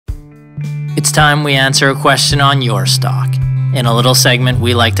It's time we answer a question on your stock in a little segment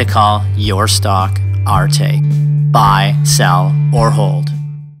we like to call Your Stock, Our Take. Buy, sell, or hold.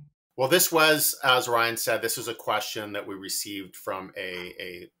 Well, this was, as Ryan said, this was a question that we received from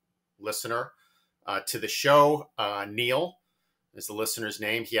a listener to the show. Neil is the listener's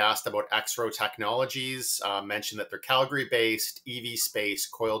name. He asked about Exro Technologies, mentioned that they're Calgary-based, EV space,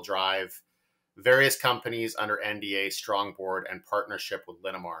 coil drive, various companies under NDA, strong board, and partnership with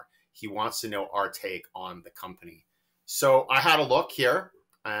Linamar. He wants to know our take on the company. So I had a look here,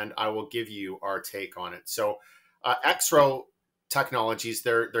 and I will give you our take on it. So Exro Technologies,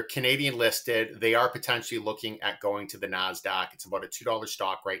 they're Canadian listed. They are potentially looking at going to the NASDAQ. It's about a $2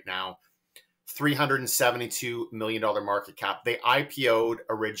 stock right now, $372 million market cap. They IPO'd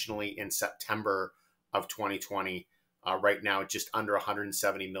originally in September of 2020. Right now, just under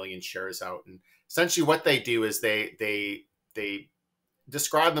 170 million shares out. And essentially what they do is they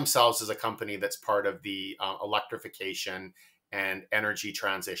describe themselves as a company that's part of the electrification and energy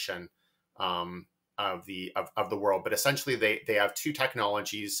transition of the world. But essentially they have two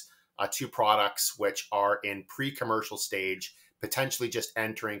technologies, two products which are in pre-commercial stage, potentially just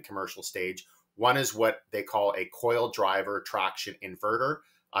entering commercial stage. One is what they call a coil driver traction inverter.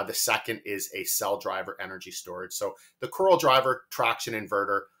 The second is a cell driver energy storage. So the coil driver traction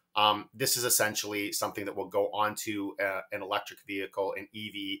inverter, this is essentially something that will go onto an electric vehicle, an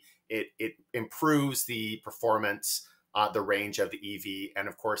EV. It improves the performance, the range of the EV, and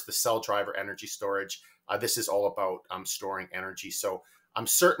of course the cell driver energy storage. This is all about storing energy. So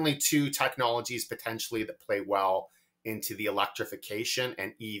certainly two technologies potentially that play well into the electrification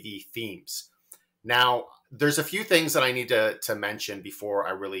and EV themes. Now, there's a few things that I need to mention before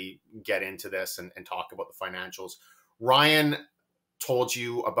I really get into this and talk about the financials. Ryan told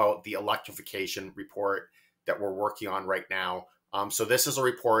you about the electrification report that we're working on right now. So this is a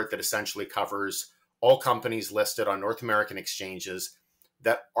report that essentially covers all companies listed on North American exchanges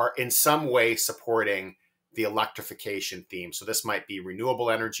that are in some way supporting the electrification theme. So this might be renewable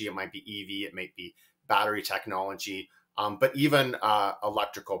energy, it might be EV, it might be battery technology, but even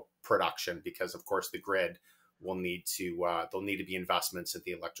electrical production, because of course the grid will need to, there'll need to be investments in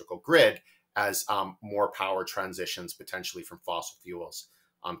the electrical grid as more power transitions potentially from fossil fuels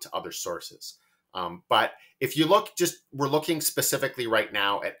to other sources. But if you look, we're looking specifically right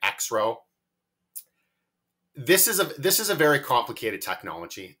now at Exro. This is a very complicated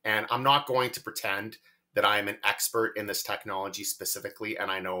technology, and I'm not going to pretend that I am an expert in this technology specifically, and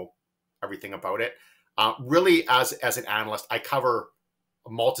I know everything about it. Really, as an analyst, I cover a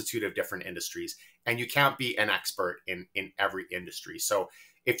multitude of different industries, and you can't be an expert in every industry. So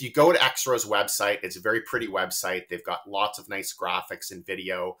if you go to Exro's website, it's a very pretty website. They've got lots of nice graphics and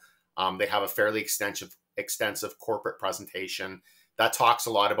video. They have a fairly extensive corporate presentation that talks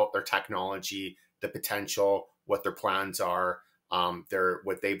a lot about their technology, the potential, what their plans are,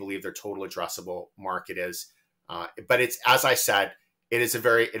 what they believe their total addressable market is. But it's, as I said, it is a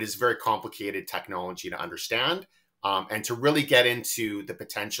very complicated technology to understand, and to really get into the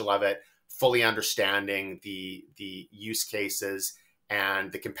potential of it, fully understanding the use cases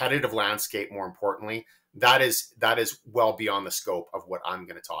and the competitive landscape. More importantly, that is well beyond the scope of what I'm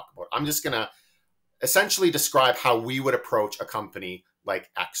going to talk about. I'm just going to essentially describe how we would approach a company like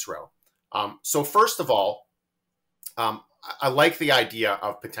Exro. So first of all, I like the idea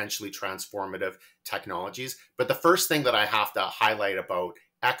of potentially transformative technologies, but the first thing that I have to highlight about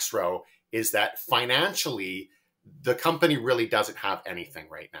Exro is that financially, the company really doesn't have anything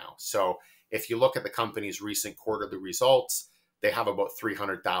right now. So if you look at the company's recent quarterly results, they have about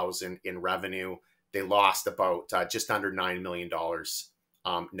 $300,000 in revenue. They lost about just under $9 million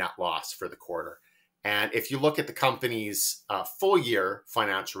net loss for the quarter. And if you look at the company's full year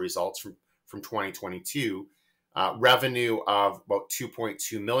financial results from 2022, revenue of about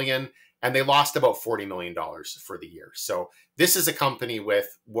 $2.2 million, and they lost about $40 million for the year. So this is a company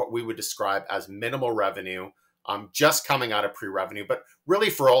with what we would describe as minimal revenue, just coming out of pre-revenue, but really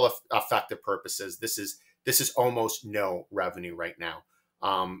for all effective purposes, this is almost no revenue right now.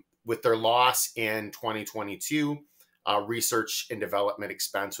 With their loss in 2022, research and development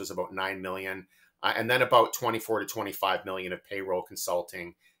expense was about $9 million, and then about 24 to 25 million of payroll,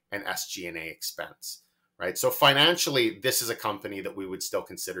 consulting, and SG&A expense. Right. So financially, this is a company that we would still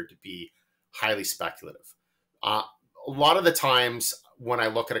consider to be highly speculative. A lot of the times when I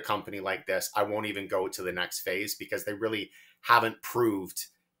look at a company like this, I won't even go to the next phase because they really haven't proved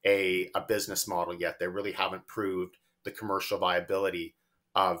a business model yet. They really haven't proved the commercial viability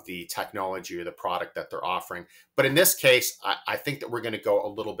of the technology or the product that they're offering. But in this case, I think that we're going to go a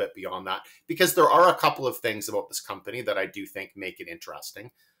little bit beyond that, because there are a couple of things about this company that I do think make it interesting.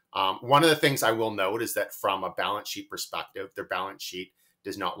 One of the things I will note is that from a balance sheet perspective, their balance sheet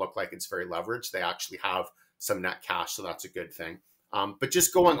does not look like it's very leveraged. They actually have some net cash, so that's a good thing. But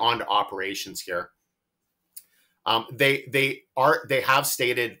just going on to operations here, they have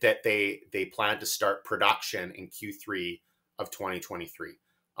stated that they plan to start production in Q3 of 2023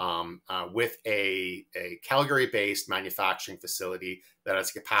 with a Calgary-based manufacturing facility that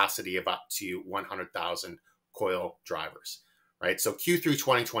has a capacity of up to 100,000 coil drivers. Right, so Q3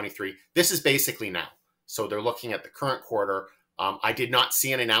 2023. This is basically now. So they're looking at the current quarter. I did not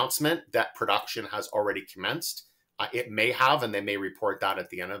see an announcement that production has already commenced. It may have, and they may report that at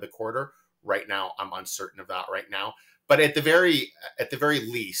the end of the quarter. Right now, I'm uncertain of that right now. But at the very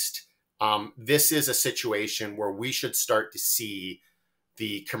least, this is a situation where we should start to see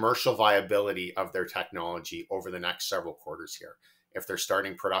the commercial viability of their technology over the next several quarters here. If they're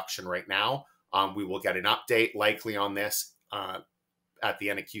starting production right now, we will get an update likely on this at the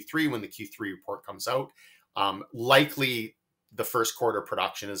end of Q3 when the Q3 report comes out. Likely the first quarter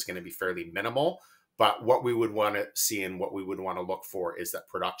production is going to be fairly minimal, but what we would want to see and what we would want to look for is that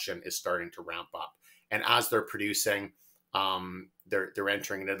production is starting to ramp up. And as they're producing, they're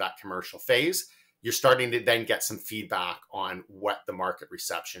entering into that commercial phase. You're starting to then get some feedback on what the market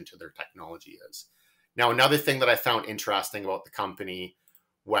reception to their technology is. Now, another thing that I found interesting about the company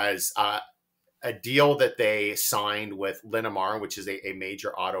was a deal that they signed with Linamar, which is a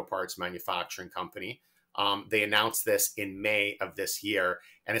major auto parts manufacturing company. They announced this in May of this year.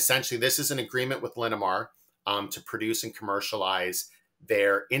 And essentially, this is an agreement with Linamar to produce and commercialize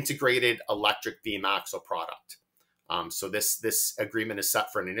their integrated electric beam axle product. So this agreement is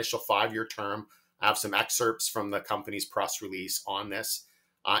set for an initial 5-year term. I have some excerpts from the company's press release on this.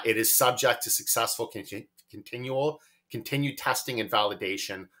 It is subject to successful continued testing and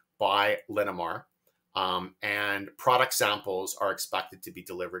validation by Linamar, and product samples are expected to be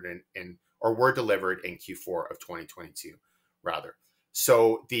delivered were delivered in Q4 of 2022, rather.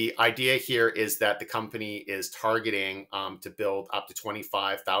 So the idea here is that the company is targeting to build up to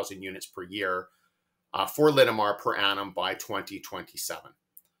 25,000 units per year for Linamar per annum by 2027.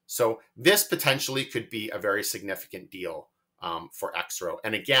 So this potentially could be a very significant deal for Exro.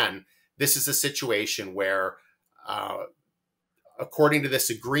 And again, this is a situation where according to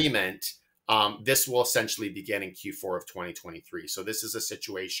this agreement, this will essentially begin in Q4 of 2023. So this is a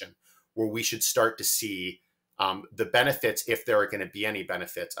situation where we should start to see the benefits, if there are going to be any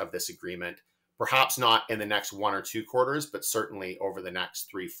benefits of this agreement, perhaps not in the next 1 or 2 quarters, but certainly over the next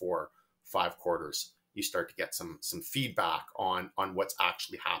 3, 4, 5 quarters, you start to get some feedback on what's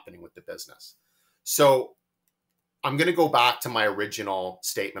actually happening with the business. So I'm going to go back to my original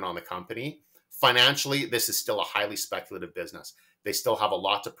statement on the company. Financially, this is still a highly speculative business. They still have a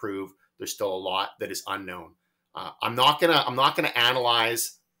lot to prove. There's still a lot that is unknown. I'm not gonna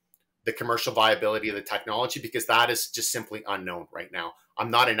analyze the commercial viability of the technology because that is just simply unknown right now.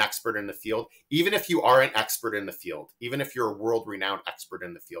 I'm not an expert in the field. Even if you are an expert in the field, even if you're a world-renowned expert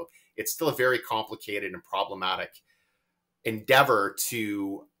in the field, it's still a very complicated and problematic endeavor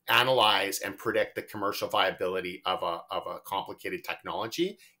to analyze and predict the commercial viability of a complicated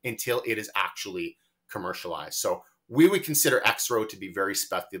technology until it is actually commercialized. So we would consider Exro to be very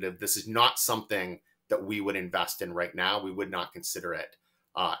speculative. This is not something that we would invest in right now. We would not consider it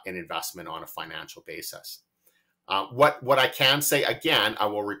an investment on a financial basis. What I can say, again, I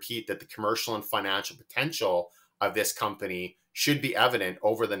will repeat that the commercial and financial potential of this company should be evident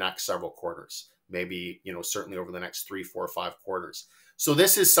over the next several quarters, maybe, certainly over the next 3, 4, 5 quarters. So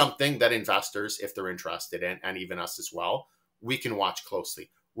this is something that investors, if they're interested in, and even us as well, we can watch closely.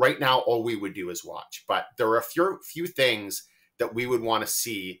 Right now, all we would do is watch, but there are a few things that we would want to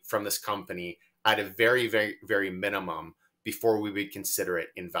see from this company at a very, very, very minimum before we would consider it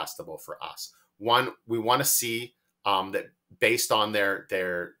investable for us. One, we want to see that based on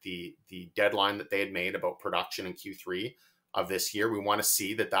the deadline that they had made about production in Q3 of this year, we want to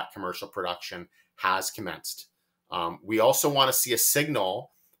see that commercial production has commenced. We also want to see a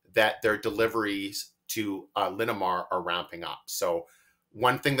signal that their deliveries to Linamar are ramping up. So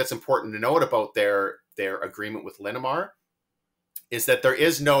one thing that's important to note about their agreement with Linamar is that there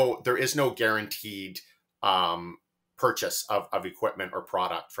is no guaranteed purchase of equipment or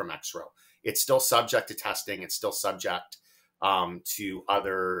product from Exro. It's still subject to testing. It's still subject to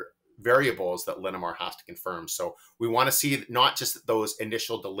other variables that Linamar has to confirm. So we want to see not just those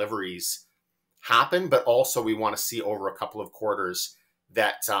initial deliveries happen, but also we want to see over a couple of quarters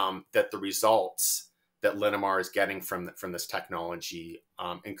that the results that Linamar is getting from this technology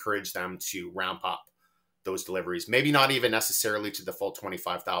encourage them to ramp up those deliveries. Maybe not even necessarily to the full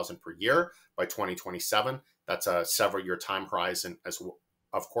 25,000 per year by 2027. That's a several-year time horizon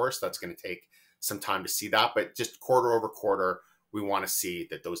of course. That's going to take some time to see that, but just quarter over quarter, we want to see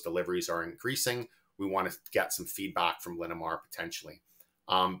that those deliveries are increasing. We want to get some feedback from Linamar potentially.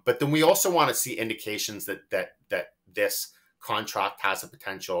 But then we also want to see indications that this contract has a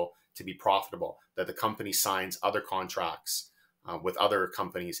potential to be profitable, that the company signs other contracts with other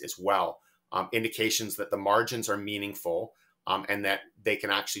companies as well. Indications that the margins are meaningful and that they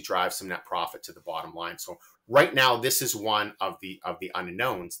can actually drive some net profit to the bottom line. So right now, this is one of the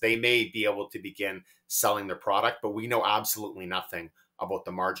unknowns. They may be able to begin selling their product, but we know absolutely nothing about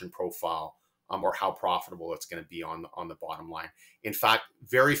the margin profile or how profitable it's going to be on the bottom line. In fact,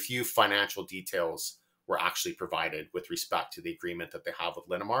 very few financial details were actually provided with respect to the agreement that they have with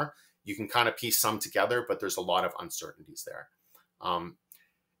Linamar. You can kind of piece some together, but there's a lot of uncertainties there.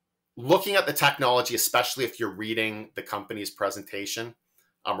 Looking at the technology, especially if you're reading the company's presentation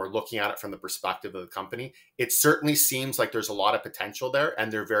or looking at it from the perspective of the company, it certainly seems like there's a lot of potential there,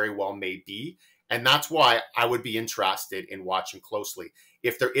 and there very well may be. And that's why I would be interested in watching closely.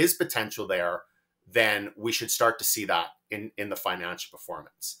 If there is potential there, then we should start to see that in the financial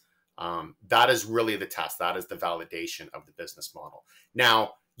performance. That is really the test. That is the validation of the business model.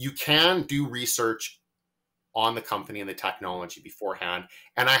 Now, you can do research on the company and the technology beforehand.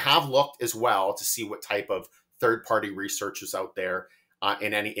 And I have looked as well to see what type of third-party research is out there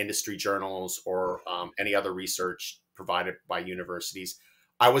in any industry journals or any other research provided by universities.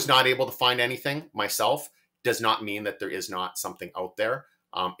 I was not able to find anything myself. Does not mean that there is not something out there.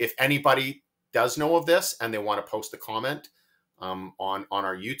 If anybody does know of this and they want to post a comment on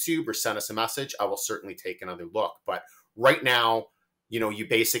our YouTube or send us a message, I will certainly take another look. But right now, you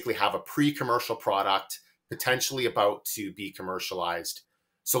basically have a pre-commercial product potentially about to be commercialized.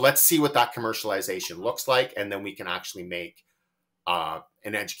 So let's see what that commercialization looks like, and then we can actually make an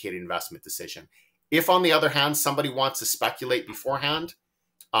educated investment decision. If, on the other hand, somebody wants to speculate beforehand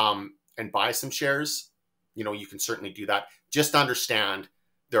and buy some shares, you can certainly do that. Just understand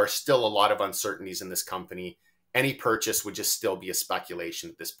there are still a lot of uncertainties in this company. Any purchase would just still be a speculation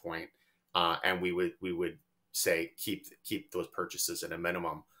at this point, and we would say keep those purchases at a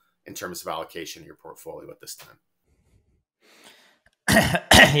minimum in terms of allocation of your portfolio at this time.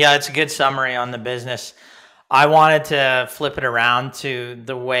 Yeah, it's a good summary on the business. I wanted to flip it around to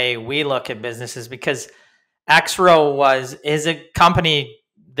the way we look at businesses, because Exro is a company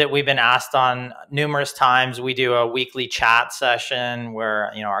that we've been asked on numerous times. We do a weekly chat session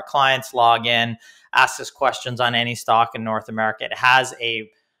where our clients log in, ask us questions on any stock in North America. It has a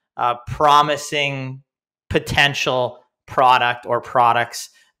promising potential product or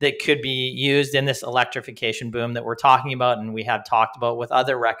products that could be used in this electrification boom that we're talking about, and we have talked about with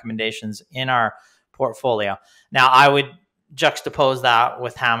other recommendations in our portfolio. Now, I would juxtapose that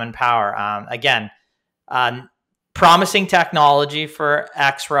with Hammond Power. Again, promising technology for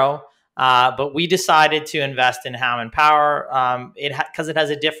Exro, but we decided to invest in Hammond Power because it has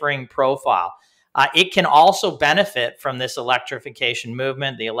a differing profile. It can also benefit from this electrification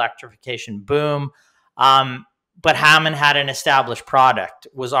movement, the electrification boom. But Hammond had an established product,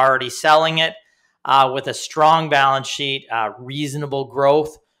 was already selling it with a strong balance sheet, reasonable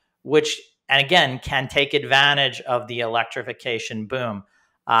growth, which, and again, can take advantage of the electrification boom.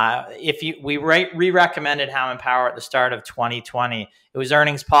 We recommended Hammond Power at the start of 2020. It was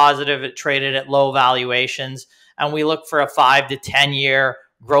earnings positive. It traded at low valuations, and we looked for a 5 to 10 year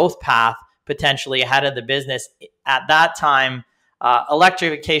growth path potentially ahead of the business. At that time,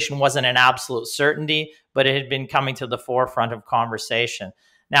 electrification wasn't an absolute certainty, but it had been coming to the forefront of conversation.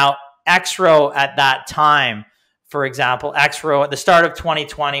 Now, Exro at that time, for example, Exro at the start of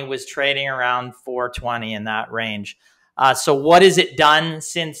 2020 was trading around 420 in that range. So what has it done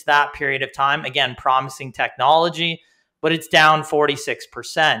since that period of time? Again, promising technology, but it's down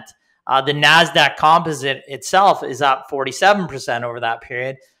 46%. The NASDAQ composite itself is up 47% over that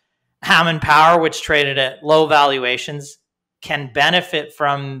period. Hammond Power, which traded at low valuations, can benefit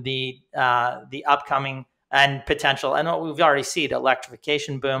from the upcoming and potential, and we've already seen the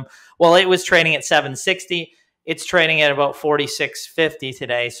electrification boom. Well, it was trading at 760. It's trading at about 46.50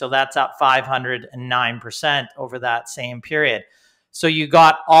 today. So that's up 509% over that same period. So you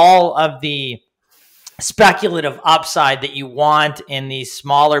got all of the speculative upside that you want in these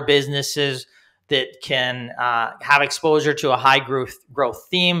smaller businesses that can have exposure to a high growth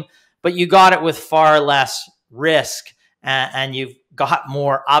theme, but you got it with far less risk, and you've got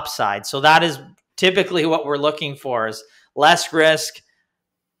more upside. So that is typically what we're looking for, is less risk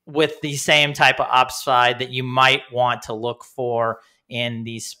with the same type of upside that you might want to look for in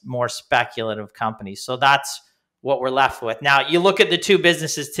these more speculative companies. So that's what we're left with. Now, you look at the two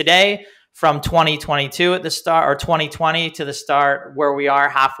businesses today. from 2022 at the start, or 2020 to the start, where we are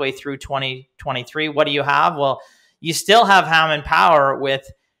halfway through 2023, what do you have? Well, you still have Hammond Power with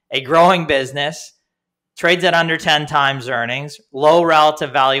a growing business, trades at under 10 times earnings, low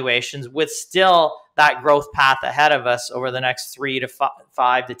relative valuations, with still that growth path ahead of us over the next 3 to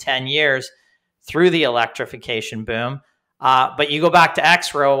 5 to 10 years through the electrification boom. But you go back to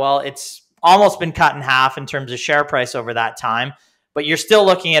Exro, well, it's almost been cut in half in terms of share price over that time. But you're still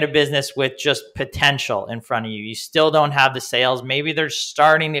looking at a business with just potential in front of you. You still don't have the sales. Maybe they're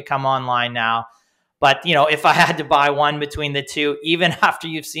starting to come online now. But, you know, if I had to buy one between the two, even after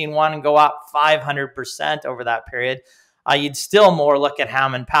you've seen one go up 500% over that period, you'd still more look at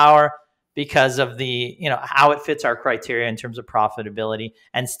Hammond Power because of the, you know, how it fits our criteria in terms of profitability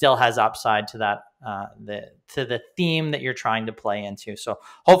and still has upside to that, to the theme that you're trying to play into. So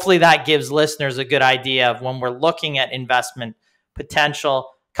hopefully that gives listeners a good idea of when we're looking at investment potential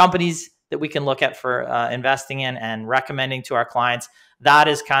companies that we can look at for investing in and recommending to our clients. That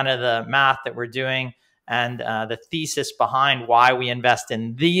is kind of the math that we're doing and the thesis behind why we invest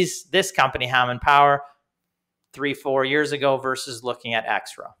in this company, Hammond Power, 3-4 years ago versus looking at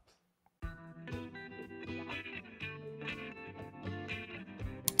Exro.